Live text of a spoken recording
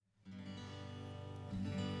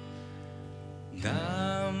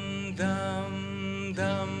Dam, dam,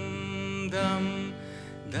 dam, dam,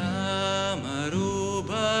 damarubađe.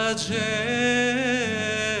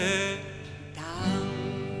 Dam,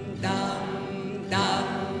 dam, dam,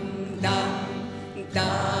 dam,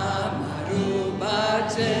 damarubađe.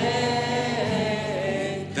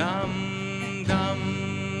 Dam, dam,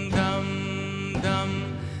 dam, dam,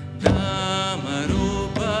 damarubađe.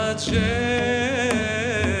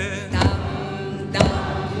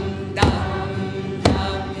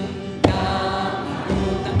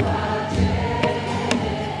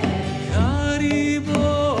 Cari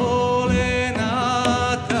vole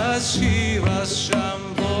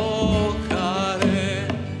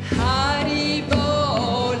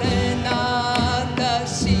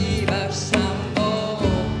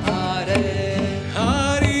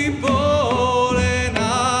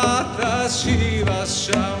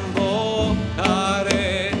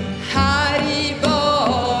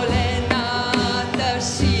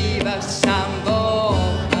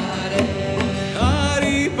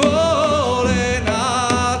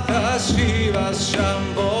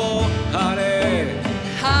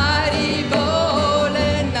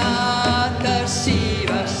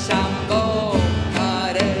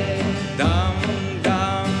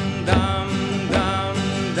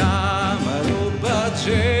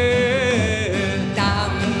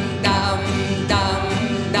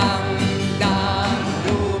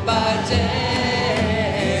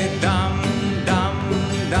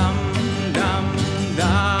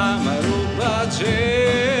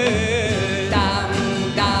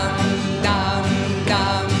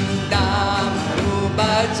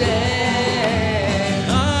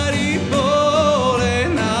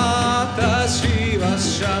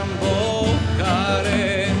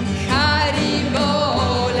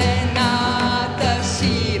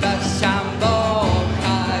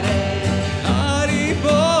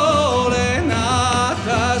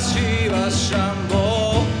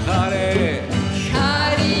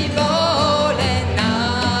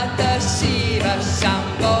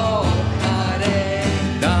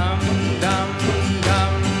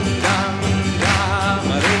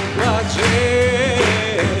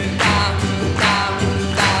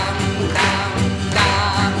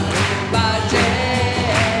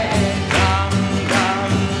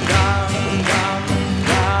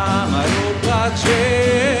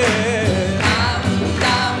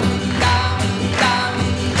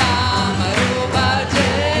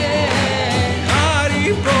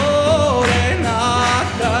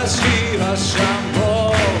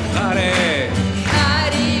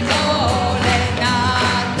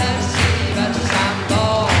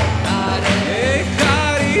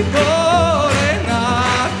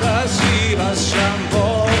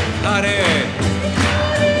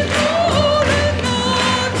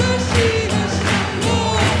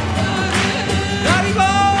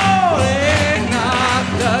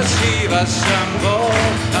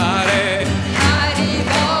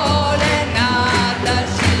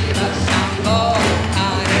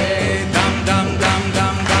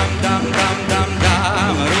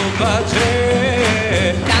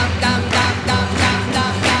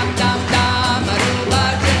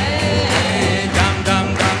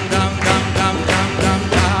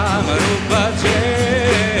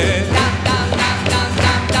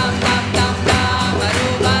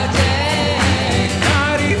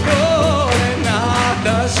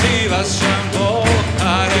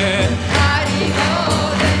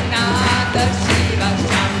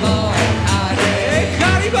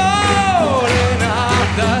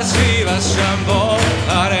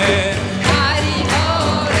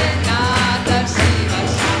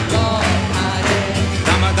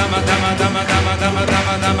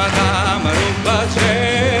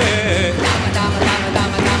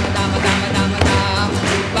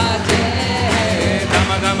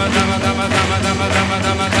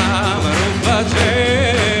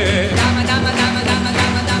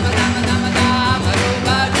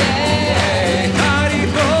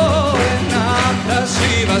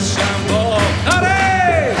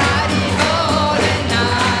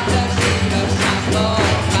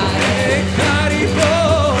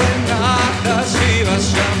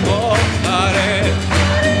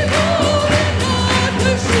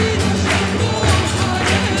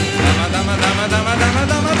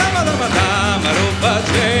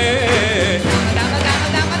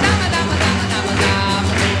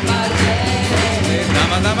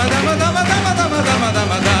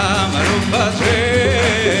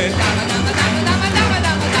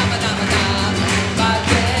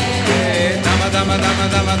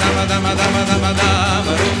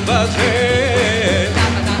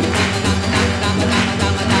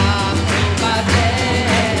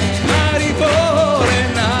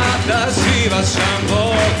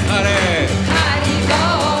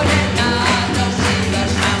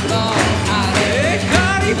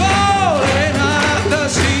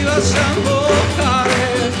Shambho Hare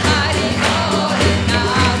Hari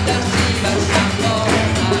Bholenatha Shiva Shambho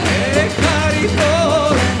Hare Hari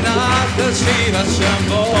Bholenatha Shiva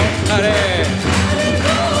Shambho Hare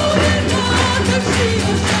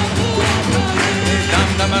Dam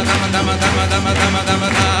dama dama dama dama dama dama dama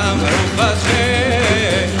dama Rupa Je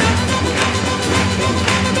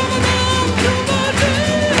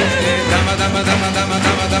Dama dama dama dama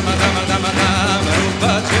dama dama dama dama dama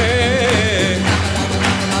Rupa Je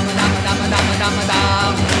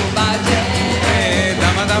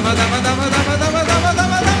Dama dama dama dama dama dama dama dama dama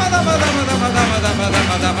dama dama dama dama dama dama dama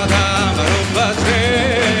dama dama dama Rupa Je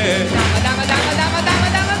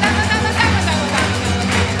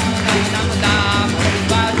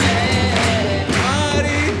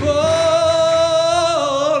Hari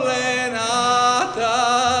Bholenatha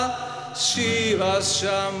Shiva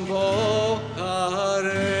Shambho